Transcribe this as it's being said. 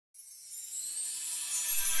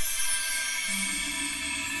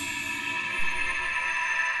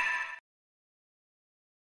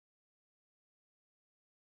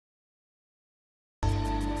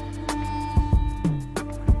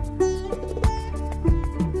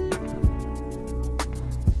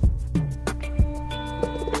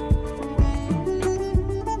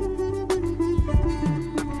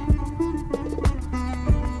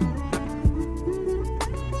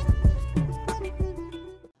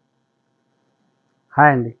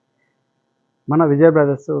Hi అండి. మన Vijay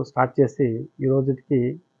brothers start చేసి ఈ రోజుకి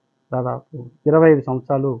దాదాపు 25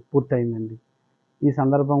 సంవత్సరాలు పూర్తయిందండి. ఈ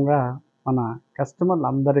సందర్భంగా మన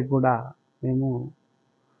కస్టమర్లందరికి కూడా మేము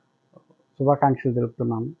శుభాకాంక్షలు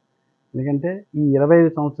తెలుపుతున్నాము. ఎందుకంటే ఈ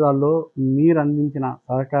 25 సంవత్సరాల్లో మీరు అందించిన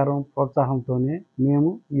సహకారం, ప్రోత్సాహంతోనే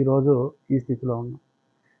మేము ఈరోజు ఈ స్థితిలో ఉన్నాం.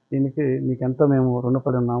 దీనికి మీకెంతో మేము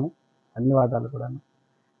రుణపడి ఉన్నాము. ధన్యవాదాలు కూడాను.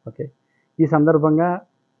 ఓకే. ఈ సందర్భంగా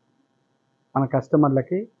మన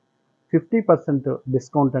కస్టమర్లకి 50%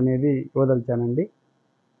 డిస్కౌంట్ అనేది ఇవ్వదలిచానండి.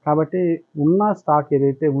 కాబట్టి ఉన్న స్టాక్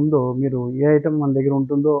ఏదైతే ఉందో, మీరు ఏ ఐటెం మన దగ్గర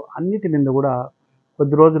ఉంటుందో అన్నిటి మీద కూడా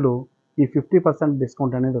కొద్ది రోజులు ఈ 50%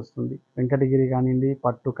 డిస్కౌంట్ అనేది వస్తుంది. వెంకటగిరి కానివ్వండి,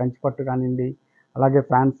 పట్టు, కంచి పట్టు కానివ్వండి, అలాగే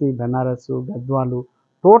ఫ్యాన్సీ, బెనారసు, గద్వాలు,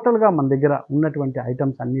 టోటల్గా మన దగ్గర ఉన్నటువంటి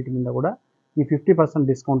ఐటమ్స్ అన్నిటి మీద కూడా ఈ 50%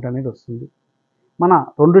 డిస్కౌంట్ అనేది వస్తుంది. మన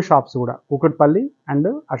 2 షాప్స్ కూడా కూకట్పల్లి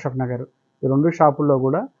అండ్ అశోక్ నగర్, ఈ 2 షాపుల్లో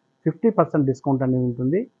కూడా 50% డిస్కౌంట్ అనేది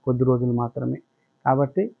ఉంటుంది, కొద్ది రోజులు మాత్రమే.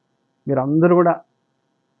 కాబట్టి మీరందరూ కూడా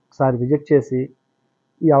ఒకసారి విజిట్ చేసి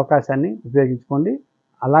ఈ అవకాశాన్ని ఉపయోగించుకోండి.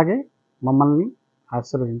 అలాగే మమ్మల్ని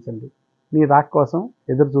ఆశీర్వదించండి. మీ రాక కోసం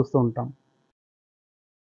ఎదురు చూస్తూ ఉంటాం.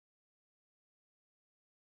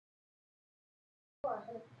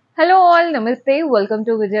 హలో ఆల్, నమస్తే, welcome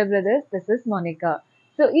to Vijay brothers. This is Monika.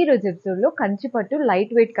 So ఈ రోజు ఎపిసోడ్లో కంచి పట్టు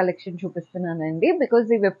లైట్ వెయిట్ కలెక్షన్ చూపిస్తున్నానండి. బికాజ్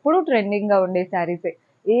ఇవి ఎప్పుడూ ట్రెండింగ్గా ఉండే శారీసే.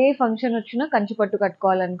 ఏ ఫంక్షన్ వచ్చినా కంచి పట్టు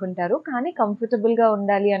కట్టుకోవాలనుకుంటారు, కానీ కంఫర్టబుల్గా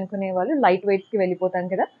ఉండాలి అనుకునే వాళ్ళు లైట్ వెయిట్స్కి వెళ్ళిపోతాం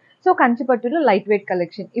కదా. సో కంచి పట్టులో లైట్ వెయిట్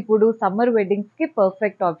కలెక్షన్ ఇప్పుడు సమ్మర్ వెడ్డింగ్స్కి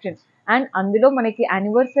పర్ఫెక్ట్ ఆప్షన్. అండ్ అందులో మనకి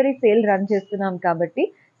యానివర్సరీ సేల్ రన్ చేస్తున్నాం కాబట్టి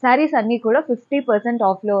శారీస్ అన్నీ కూడా 50%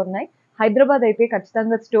 ఆఫ్లో ఉన్నాయి. హైదరాబాద్ అయితే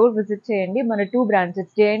ఖచ్చితంగా స్టోర్ విజిట్ చేయండి. మన 2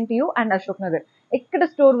 branches JNTU and Ashok Nagar, ఎక్కడ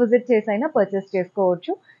స్టోర్ విజిట్ చేసైనా పర్చేస్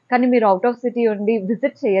చేసుకోవచ్చు. కానీ మీరు అవుట్ ఆఫ్ సిటీ ఉండి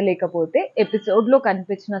విజిట్ చేయలేకపోతే ఎపిసోడ్లో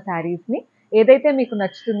కనిపించిన శారీస్ని ఏదైతే మీకు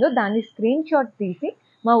నచ్చుతుందో దాన్ని స్క్రీన్ షాట్ తీసి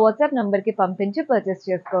మా వాట్సాప్ నెంబర్కి పంపించి పర్చేస్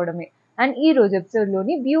చేసుకోవడమే. అండ్ ఈ రోజు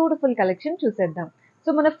ఎపిసోడ్లోని బ్యూటిఫుల్ కలెక్షన్ చూసేద్దాం. సో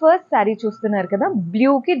మన ఫస్ట్ శారీ చూస్తున్నారు కదా,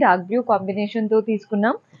 బ్లూకి డార్క్ బ్లూ కాంబినేషన్తో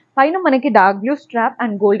తీసుకున్నాం. పైన మనకి dark blue strap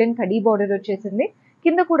and golden khadi border వచ్చేసింది.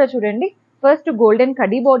 కింద కూడా చూడండి, ఫస్ట్ గోల్డెన్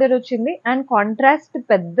కడీ బార్డర్ వచ్చింది అండ్ కాంట్రాస్ట్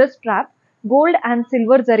పెద్ద స్ట్రాప్ గోల్డ్ అండ్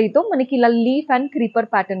సిల్వర్ జరీతో మనకి ఇలా లీఫ్ అండ్ క్రీపర్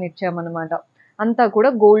ప్యాటర్న్ ఇచ్చామన్నమాట. అంతా కూడా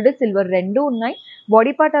గోల్డ్ సిల్వర్ రెండు ఉన్నాయి.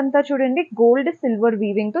 బాడీ పార్ట్ అంతా చూడండి గోల్డ్ సిల్వర్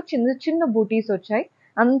వీవింగ్ తో చిన్న చిన్న బూటీస్ వచ్చాయి.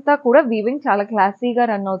 అంతా కూడా వీవింగ్ చాలా క్లాసీగా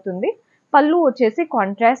రన్ అవుతుంది. పళ్ళు వచ్చేసి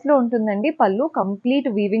కాంట్రాస్ట్ లో ఉంటుందండి. పళ్ళు కంప్లీట్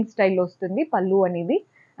వీవింగ్ స్టైల్లో వస్తుంది పళ్ళు అనేది.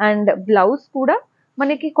 అండ్ బ్లౌజ్ కూడా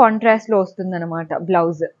మనకి కాంట్రాస్ట్ లో వస్తుంది అనమాట.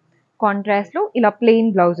 బ్లౌజ్ కాంట్రాస్ట్ లో ఇలా ప్లెయిన్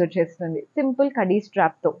బ్లౌజ్ వచ్చేస్తుంది సింపుల్ కడీ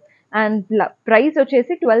స్ట్రాప్ తో. అండ్ ప్రైస్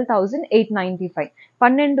వచ్చేసి 12,895,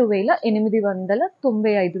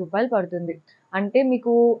 12,895 రూపాయలు పడుతుంది. అంటే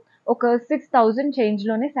మీకు ఒక 6,000 చేంజ్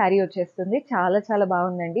లోనే శారీ వచ్చేస్తుంది. చాలా చాలా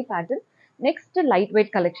బాగుందండి pattern. Next light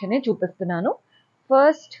weight collection చూపిస్తున్నాను.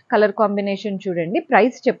 ఫస్ట్ కలర్ కాంబినేషన్ చూడండి,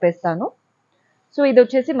 ప్రైస్ చెప్పేస్తాను. సో ఇది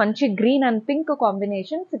వచ్చేసి మంచి green and pink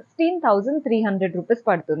combination, 16,300 rupees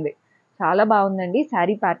పడుతుంది. చాలా బాగుందండి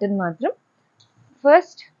శారీ ప్యాటర్న్ మాత్రం.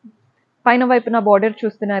 ఫస్ట్ పైన వైపున బార్డర్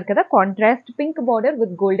చూస్తున్నారు కదా, contrast pink border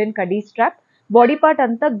with golden khadi strap. Body part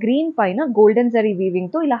అంతా గ్రీన్ పైన గోల్డెన్ జరీ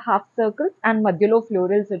వీవింగ్ తో ఇలా హాఫ్ సర్కిల్స్ అండ్ మధ్యలో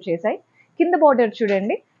ఫ్లోరల్స్ వచ్చేసాయి. కింద బార్డర్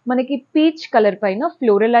చూడండి మనకి పీచ్ కలర్ పైన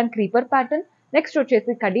floral and creeper pattern. Next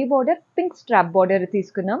వచ్చేసి khadi border, pink strap border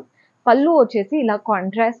తీసుకున్నాం. పళ్ళు వచ్చేసి ఇలా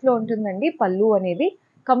కాంట్రాస్ట్ లో ఉంటుందండి. పళ్ళు అనేది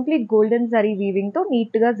కంప్లీట్ గోల్డెన్ జరీ వీవింగ్ తో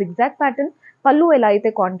నీట్ గా జిగ్జాగ్ ప్యాటర్న్. పళ్ళు ఎలా అయితే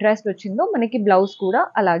కాంట్రాస్ట్ వచ్చిందో మనకి బ్లౌజ్ కూడా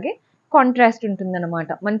అలాగే కాంట్రాస్ట్ ఉంటుందన్నమాట.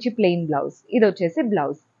 మంచి ప్లెయిన్ బ్లౌజ్. ఇది వచ్చేసి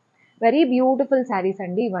బ్లౌజ్. వెరీ బ్యూటిఫుల్ శారీస్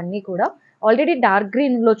అండి ఇవన్నీ కూడా. ఆల్రెడీ డార్క్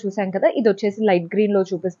గ్రీన్ లో చూసాం కదా, ఇది వచ్చేసి లైట్ గ్రీన్ లో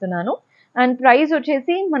చూపిస్తున్నాను. అండ్ ప్రైస్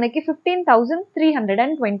వచ్చేసి మనకి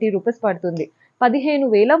 15,320 రూపీస్ పడుతుంది.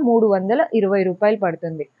 15,320 రూపాయలు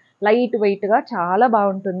పడుతుంది. లైట్ వెయిట్ గా చాలా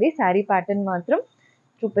బాగుంటుంది శారీ ప్యాటర్న్ మాత్రం.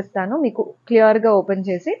 చూపిస్తాను మీకు క్లియర్ గా ఓపెన్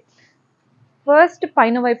చేసి. ఫస్ట్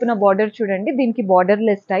పైన వైపున బార్డర్ చూడండి, దీనికి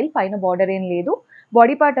బార్డర్లెస్ స్టైల్, పైన బార్డర్ ఏం లేదు.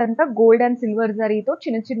 బాడీ పార్ట్ అంతా గోల్డ్ అండ్ సిల్వర్ జరీతో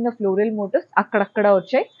చిన్న చిన్న ఫ్లోరల్ మోటివ్స్ అక్కడక్కడ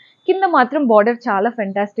వచ్చాయి. కింద మాత్రం బార్డర్ చాలా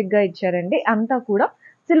ఫెంటాస్టిక్ గా ఇచ్చారండి. అంతా కూడా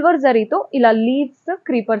సిల్వర్ జరీతో ఇలా లీవ్స్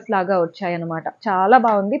క్రీపర్స్ లాగా వచ్చాయి అనమాట. చాలా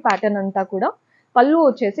బాగుంది ప్యాటర్న్ అంతా కూడా. పళ్ళు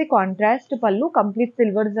వచ్చేసి కాంట్రాస్ట్ పళ్ళు, కంప్లీట్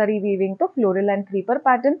సిల్వర్ జరీ వీవింగ్ తో floral and creeper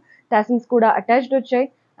pattern. Tassels కూడా అటాచ్డ్ వచ్చాయి.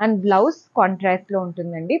 అండ్ బ్లౌజ్ కాంట్రాస్ట్ లో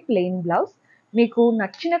ఉంటుందండి, ప్లెయిన్ బ్లౌజ్. మీకు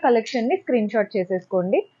నచ్చిన కలెక్షన్ ని స్క్రీన్ షాట్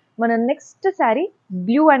చేసేసుకోండి. మన next sari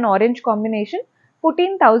blue and orange combination,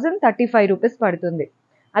 14,035 rupees పడుతుంది.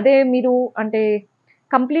 అదే మీరు అంటే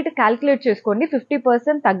కంప్లీట్ క్యాల్కులేట్ చేసుకోండి,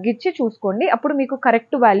 50% తగ్గించి చూసుకోండి, అప్పుడు మీకు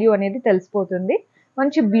కరెక్ట్ వాల్యూ అనేది తెలిసిపోతుంది.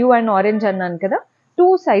 మంచి బ్లూ అండ్ ఆరెంజ్ అన్నాను కదా, 2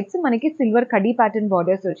 సైడ్స్ మనకి సిల్వర్ కడీ ప్యాటర్న్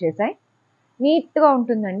బార్డర్స్ వచ్చేసాయి. నీట్గా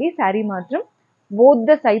ఉంటుందండి శారీ మాత్రం. Both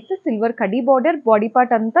the sides silver khadi border, body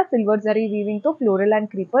part అంతా సిల్వర్ జరీ వీవింగ్ తో ఫ్లోరల్ అండ్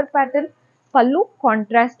క్రీపర్ ప్యాటర్న్. పళ్ళు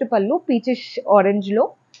కాంట్రాస్ట్ పళ్ళు పీచిష్ ఆరెంజ్ లో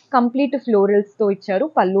కంప్లీట్ ఫ్లోరల్స్ తో ఇచ్చారు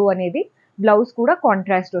పళ్ళు అనేది. బ్లౌజ్ కూడా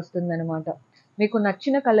కాంట్రాస్ట్ వస్తుంది అనమాట. మీకు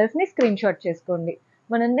నచ్చిన కలర్స్ ని స్క్రీన్ షాట్ చేసుకోండి.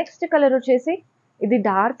 మన నెక్స్ట్ కలర్ వచ్చేసి ఇది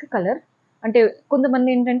డార్క్ కలర్. అంటే కొంతమంది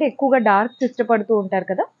ఏంటంటే ఎక్కువగా డార్క్స్ ఇష్టపడుతూ ఉంటారు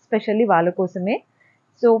కదా, స్పెషల్లీ వాళ్ళ కోసమే.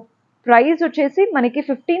 సో ప్రైస్ వచ్చేసి మనకి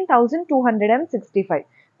 15,265,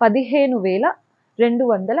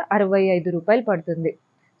 15,265 రూపాయలు పడుతుంది.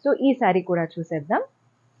 సో ఈ శారీ కూడా చూసేద్దాం.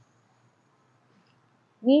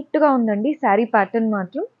 నీట్గా ఉందండి శారీ. ప్యాటర్న్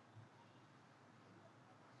మాత్రం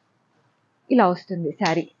ఇలా వస్తుంది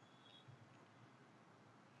శారీ.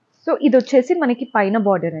 సో ఇది వచ్చేసి మనకి పైన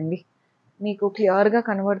బార్డర్ అండి. మీకు క్లియర్గా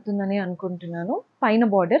కనబడుతుందని అనుకుంటున్నాను. పైన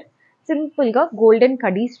బార్డర్ సింపుల్గా గోల్డెన్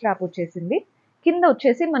కడీ స్ట్రాప్ వచ్చేసింది. కింద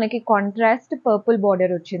వచ్చేసి మనకి కాంట్రాస్ట్ పర్పుల్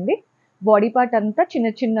బార్డర్ వచ్చింది. బాడీ పార్ట్ అంతా చిన్న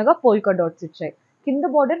చిన్నగా పోల్కా డాట్స్ ఇచ్చాయి. కింద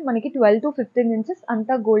బార్డర్ మనకి 12 to 15 ఇంచెస్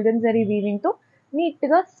అంతా గోల్డెన్ జరీ వీవింగ్తో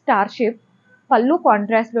నీట్గా స్టార్ షేప్. పళ్ళు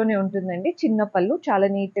కాంట్రాస్ట్లోనే ఉంటుందండి. చిన్న పళ్ళు చాలా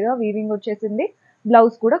నీట్గా వీవింగ్ వచ్చేసింది.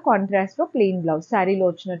 బ్లౌజ్ కూడా కాంట్రాస్ట్లో ప్లెయిన్ బ్లౌజ్ శారీలో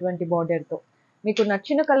వచ్చినటువంటి బార్డర్తో. మీకు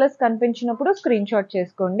నచ్చిన కలర్స్ కనిపించినప్పుడు స్క్రీన్ షాట్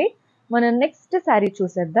చేసుకోండి. మన నెక్స్ట్ శారీ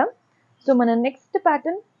చూసేద్దాం. సో మన నెక్స్ట్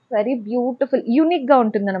ప్యాటర్న్ వెరీ బ్యూటిఫుల్, యూనిక్గా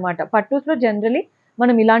ఉంటుంది అనమాట. పట్టూస్లో జనరలీ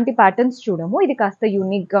మనం ఇలాంటి ప్యాటర్న్స్ చూడము. ఇది కాస్త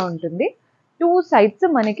యూనిక్గా ఉంటుంది. 2 సైడ్స్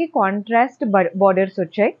మనకి కాంట్రాస్ట్ బార్డర్స్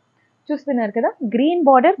వచ్చాయి. చూస్తున్నారు కదా, green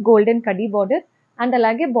border, golden khadi border and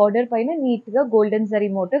అలాగే బార్డర్ పైన నీట్గా గోల్డెన్ జరీ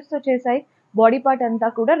మోటివ్స్ వచ్చేసాయి. బాడీ పార్ట్ అంతా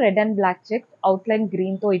కూడా red and black checks outline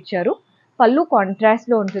గ్రీన్తో ఇచ్చారు. పళ్ళు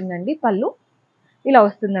కాంట్రాస్ట్లో ఉంటుందండి. పళ్ళు ఇలా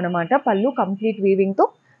వస్తుందన్నమాట. పళ్ళు కంప్లీట్ వీవింగ్తో.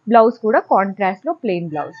 బ్లౌజ్ కూడా కాంట్రాస్ట్లో ప్లెయిన్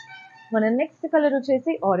బ్లౌజ్. మన నెక్స్ట్ కలర్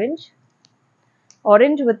వచ్చేసి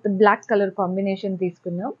orange with black colour combination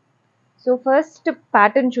తీసుకున్నాం. సో ఫస్ట్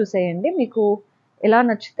ప్యాటర్న్ చూసేయండి, మీకు ఎలా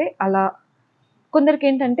నచ్చితే అలా. కొందరికి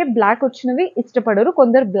ఏంటంటే బ్లాక్ వచ్చినవి ఇష్టపడరు,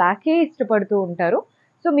 కొందరు బ్లాకే ఇష్టపడుతూ ఉంటారు.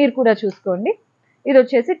 సో మీరు కూడా చూసుకోండి. ఇది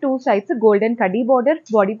వచ్చేసి 2 sides golden khadi border,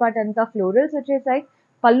 body part అంతా ఫ్లోరల్స్ వచ్చేసాయి.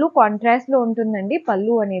 పళ్ళు కాంట్రాస్ట్లో ఉంటుందండి.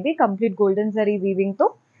 పళ్ళు అనేది కంప్లీట్ గోల్డెన్ జరీ వీవింగ్తో.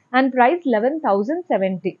 అండ్ ప్రైస్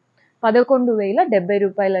 11,070, 11,070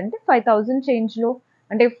 రూపాయలు. అంటే 5,000 చేంజ్లో,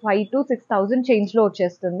 అంటే 5 to 6,000 చేంజ్లో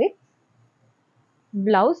వచ్చేస్తుంది.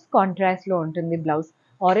 బ్లౌజ్ కాంట్రాస్ట్లో ఉంటుంది. Blouse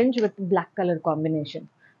orange with black colour combination.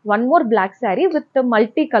 One more black sari with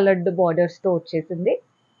multi coloured బార్డర్స్తో వచ్చేసింది.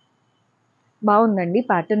 బాగుందండి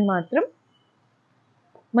ప్యాటర్న్ మాత్రం.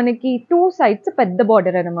 మనకి 2 సైడ్స్ పెద్ద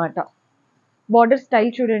బార్డర్ అనమాట. బార్డర్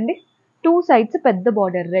స్టైల్ చూడండి. 2 సైడ్స్ పెద్ద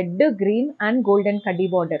border, red, green and golden కడ్డీ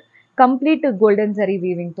బార్డర్. కంప్లీట్ గోల్డెన్ జరీ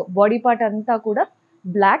వీవింగ్తో. బాడీ పార్ట్ అంతా కూడా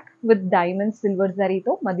బ్లాక్ విత్ డైమండ్ సిల్వర్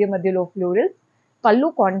జరీతో మధ్య మధ్యలో ఫ్లోరల్స్. పళ్ళు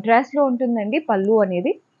కాంట్రాస్ట్లో ఉంటుందండి. పళ్ళు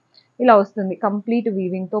అనేది ఇలా వస్తుంది కంప్లీట్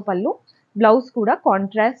వీవింగ్తో పళ్ళు. బ్లౌజ్ కూడా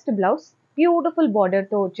కాంట్రాస్ట్ బ్లౌజ్, బ్యూటిఫుల్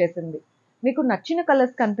బార్డర్తో వచ్చేసింది. మీకు నచ్చిన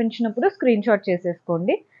కలర్స్ కనిపించినప్పుడు స్క్రీన్ షాట్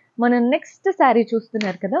చేసేసుకోండి. మన నెక్స్ట్ శారీ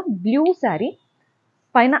చూస్తున్నారు కదా, బ్లూ శారీ.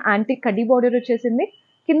 పైన యాంటిక్ కడ్డీ బార్డర్ వచ్చేసింది.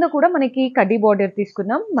 కింద కూడా మనకి కడ్డీ బార్డర్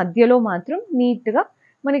తీసుకున్నాం. మధ్యలో మాత్రం నీట్గా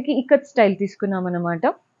మనకి ఇక్కత్ స్టైల్ తీసుకున్నాం అనమాట.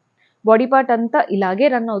 బాడీ పార్ట్ అంతా ఇలాగే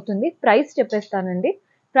రన్ అవుతుంది. ప్రైస్ చెప్పేస్తానండి.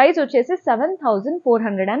 ప్రైస్ వచ్చేసి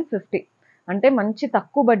 7,450, అంటే మంచి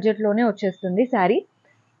తక్కువ బడ్జెట్లోనే వచ్చేస్తుంది శారీ.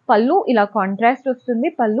 పళ్ళు ఇలా కాంట్రాస్ట్ వస్తుంది.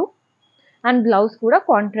 పళ్ళు అండ్ బ్లౌజ్ కూడా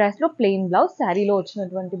కాంట్రాస్ట్లో ప్లెయిన్ బ్లౌజ్. శారీలో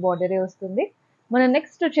వచ్చినటువంటి బార్డరే వస్తుంది. మన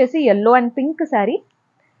నెక్స్ట్ వచ్చేసి yellow and pink sari.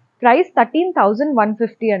 Price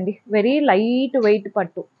 13,150 అండి. వెరీ లైట్ వెయిట్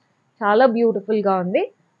పట్టు, చాలా బ్యూటిఫుల్గా ఉంది.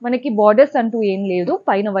 మనకి బార్డర్స్ అంటూ ఏం లేదు.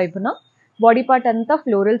 పైన వైపున బాడీ పార్ట్ అంతా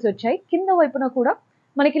ఫ్లోరల్స్ వచ్చాయి. కింద వైపున కూడా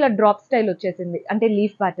మనకి ఇలా డ్రాప్ స్టైల్ వచ్చేసింది, అంటే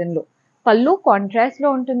లీఫ్ ప్యాటర్న్లో. పళ్ళు కాంట్రాస్ట్లో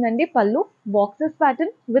ఉంటుందండి. పళ్ళు బాక్సెస్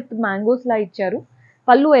ప్యాటర్న్ విత్ మ్యాంగోస్ లా ఇచ్చారు.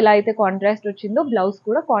 పళ్ళు ఎలా అయితే కాంట్రాస్ట్ వచ్చిందో బ్లౌజ్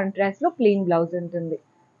కూడా కాంట్రాస్ట్లో ప్లెయిన్ బ్లౌజ్ ఉంటుంది.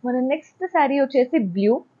 మన నెక్స్ట్ శారీ వచ్చేసి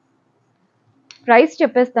బ్లూ. ప్రైస్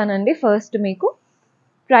చెప్పేస్తానండి ఫస్ట్ మీకు.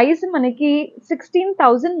 ప్రైస్ మనకి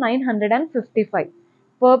 16,955.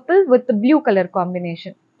 Purple with blue colour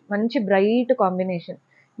combination. మంచి బ్రైట్ కాంబినేషన్,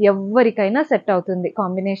 ఎవరికైనా సెట్ అవుతుంది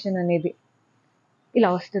కాంబినేషన్ అనేది. ఇలా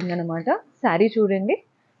వస్తుంది అనమాట శారీ. చూడండి,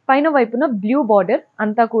 పైన వైపున బ్లూ బార్డర్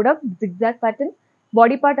అంతా కూడా జిగ్జాగ్ ప్యాటర్న్.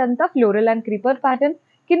 బాడీ పార్ట్ అంతా ఫ్లోరల్ అండ్ క్రీపర్ ప్యాటర్న్.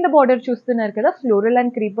 కింద బార్డర్ చూస్తున్నారు కదా, ఫ్లోరల్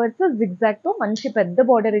అండ్ క్రీపర్స్ జిగ్జాగ్తో మంచి పెద్ద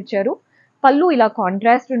బార్డర్ ఇచ్చారు. పళ్ళు ఇలా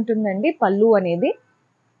కాంట్రాస్ట్ ఉంటుందండి. పళ్ళు అనేది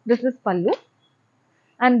దిస్ ఇస్ పళ్ళు.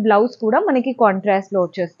 అండ్ బ్లౌజ్ కూడా మనకి కాంట్రాస్ట్లో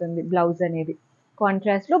వచ్చేస్తుంది. బ్లౌజ్ అనేది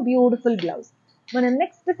కాంట్రాస్ట్లో బ్యూటిఫుల్ బ్లౌజ్. మనం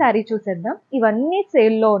నెక్స్ట్ శారీ చూసేద్దాం. ఇవన్నీ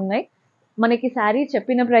సేల్లో ఉన్నాయి. మనకి శారీ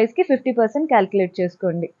చెప్పిన ప్రైస్కి 50% క్యాల్కులేట్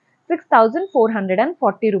చేసుకోండి.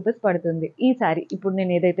 6,440 రూపీస్ పడుతుంది ఈ శారీ. ఇప్పుడు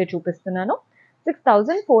నేను ఏదైతే చూపిస్తున్నానో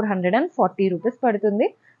 6,440 రూపీస్ పడుతుంది.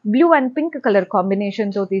 బ్లూ అండ్ పింక్ కలర్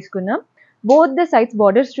కాంబినేషన్తో తీసుకున్నాం. బోత్ ద సైడ్స్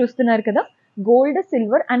బార్డర్స్ చూస్తున్నారు కదా, gold,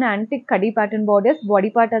 silver and antique khadi pattern borders. Body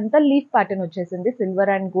part అంతా లీఫ్ ప్యాటర్న్ వచ్చేసింది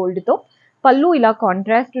సిల్వర్ అండ్ గోల్డ్ తో. పళ్ళు ఇలా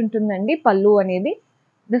కాంట్రాస్ట్ ఉంటుందండి. పళ్ళు అనేది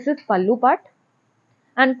దిస్ ఇస్ పళ్ళు పార్ట్.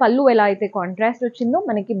 అండ్ పళ్ళు ఎలా అయితే కాంట్రాస్ట్ వచ్చిందో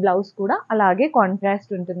మనకి బ్లౌజ్ కూడా అలాగే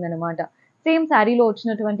కాంట్రాస్ట్ ఉంటుంది అనమాట. సేమ్ శారీలో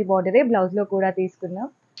వచ్చినటువంటి బార్డరే బ్లౌజ్ లో కూడా తీసుకున్నాం.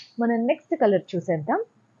 మనం నెక్స్ట్ కలర్ చూసేద్దాం.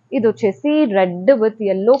 ఇది వచ్చేసి red with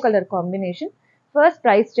yellow colour combination. First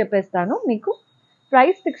price చెప్పేస్తాను మీకు.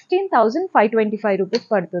 ప్రైస్ 16,525 రూపీస్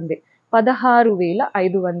పడుతుంది.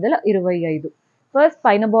 16,525. ఫస్ట్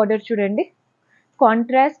పైన బార్డర్ చూడండి,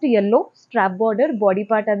 contrast yellow strap border. Body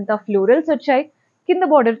part అంతా ఫ్లోరల్స్ వచ్చాయి. కింద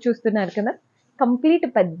బార్డర్ చూస్తున్నారు కదా, కంప్లీట్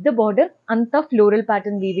పెద్ద బార్డర్ అంతా ఫ్లోరల్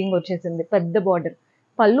ప్యాటర్న్ వీవింగ్ వచ్చేసింది, పెద్ద బార్డర్.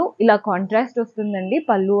 పళ్ళు ఇలా కాంట్రాస్ట్ వస్తుందండి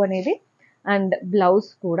పళ్ళు అనేది. అండ్ బ్లౌజ్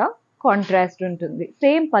కూడా కాంట్రాస్ట్ ఉంటుంది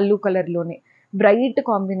సేమ్ పళ్ళు కలర్లోనే. బ్రైట్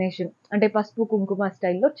కాంబినేషన్, అంటే పసుపు కుంకుమ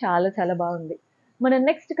స్టైల్లో చాలా చాలా బాగుంది. మన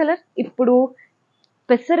నెక్స్ట్ కలర్ ఇప్పుడు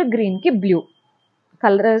పెసర గ్రీన్కి బ్లూ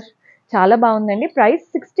కలర్ చాలా బాగుందండి. ప్రైస్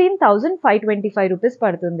 16,525 రూపీస్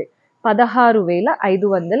పడుతుంది.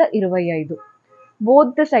 16,525.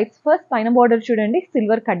 బోత్ ద సైడ్స్ ఫస్ట్ పైన బార్డర్ చూడండి,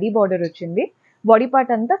 సిల్వర్ కడ్డీ బార్డర్ వచ్చింది. బాడీ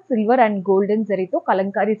పార్ట్ అంతా సిల్వర్ అండ్ గోల్డెన్ జరీతో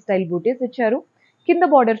కలంకారీ స్టైల్ బూటీస్ ఇచ్చారు. కింద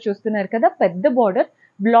బార్డర్ చూస్తున్నారు కదా, పెద్ద బార్డర్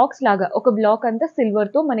బ్లాక్స్ లాగా, ఒక బ్లాక్ అంతా సిల్వర్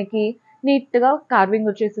తో మనకి నీట్ గా కార్వింగ్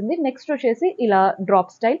వచ్చేసింది. నెక్స్ట్ వచ్చేసి ఇలా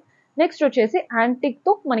డ్రాప్ స్టైల్. నెక్స్ట్ వచ్చేసి యాంటిక్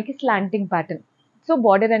తో మనకి స్లాంటింగ్ ప్యాటర్న్. సో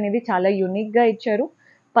బార్డర్ అనేది చాలా యూనిక్ గా ఇచ్చారు.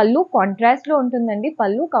 పళ్ళు కాంట్రాస్ట్ లో ఉంటుందండి.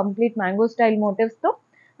 పళ్ళు కంప్లీట్ మ్యాంగో స్టైల్ మోటివ్స్ తో.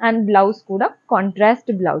 అండ్ బ్లౌజ్ కూడా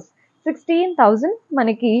కాంట్రాస్ట్ బ్లౌజ్. 16,000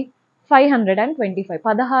 మనకి 525,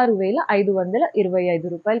 16,525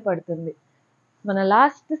 రూపాయలు పడుతుంది. మన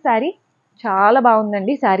లాస్ట్ శారీ చాలా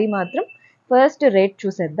బాగుందండి. శారీ మాత్రం ఫస్ట్ రేట్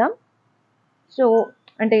చూసేద్దాం. సో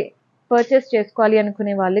అంటే పర్చేస్ చేసుకోవాలి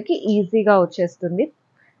అనుకునే వాళ్ళకి ఈజీగా వచ్చేస్తుంది.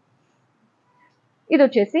 ఇది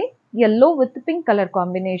వచ్చేసి yellow with pink colour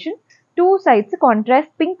combination. Two sides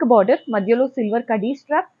contrast pink border, మధ్యలో silver khadi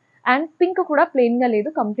strap. And pink కూడా ప్లెయిన్ గా లేదు,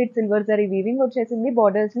 కంప్లీట్ సిల్వర్ జరీ వీవింగ్ వచ్చేసింది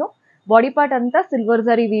బార్డర్స్ లో. బాడీ పార్ట్ అంతా సిల్వర్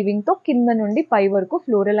జరీ వీవింగ్ తో కింద నుండి పై వరకు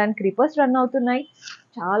ఫ్లోరల్ అండ్ క్రీపర్స్ రన్ అవుతున్నాయి.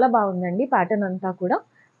 చాలా బాగుందండి ప్యాటర్న్ అంతా కూడా.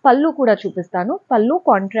 పళ్ళు కూడా చూపిస్తాను. పళ్ళు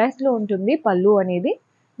కాంట్రాస్ట్ లో ఉంటుంది. పళ్ళు అనేది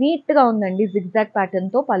నీట్ గా ఉందండి, జిగ్జాగ్ ప్యాటర్న్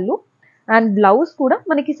తో పళ్ళు. అండ్ బ్లౌజ్ కూడా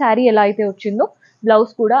మనకి శారీ ఎలా అయితే వచ్చిందో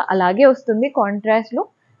బ్లౌజ్ కూడా అలాగే వస్తుంది కాంట్రాస్ట్ లో.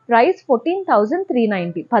 ప్రైస్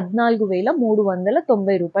 14,390,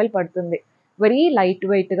 14,390 రూపాయలు పడుతుంది. వెరీ లైట్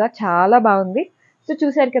వెయిట్ గా చాలా బాగుంది. సో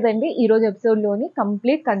చూసారు కదండి ఈ రోజు ఎపిసోడ్ లోని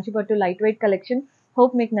కంప్లీట్ కంచిపట్టు లైట్ వెయిట్ కలెక్షన్.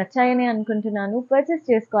 హోప్ మీకు నచ్చాయని అనుకుంటున్నాను. పర్చేస్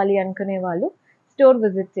చేసుకోవాలి అనుకునే వాళ్ళు స్టోర్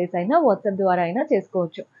విజిట్ చేసి అయినా వాట్సాప్ ద్వారా అయినా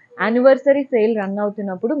చేసుకోవచ్చు. యానివర్సరీ సేల్ రన్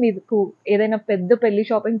అవుతున్నప్పుడు మీకు ఏదైనా పెద్ద పెళ్లి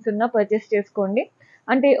షాపింగ్స్ ఉన్నా పర్చేస్ చేసుకోండి.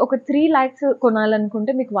 అంటే ఒక 3 lakhs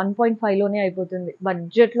కొనాలనుకుంటే మీకు 1.5 లోనే అయిపోతుంది,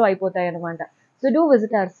 బడ్జెట్ లో అయిపోతాయి అనమాట. So do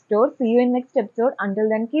visit our store. See you in next episode. Until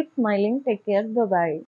then, keep smiling. Take care. Bye bye.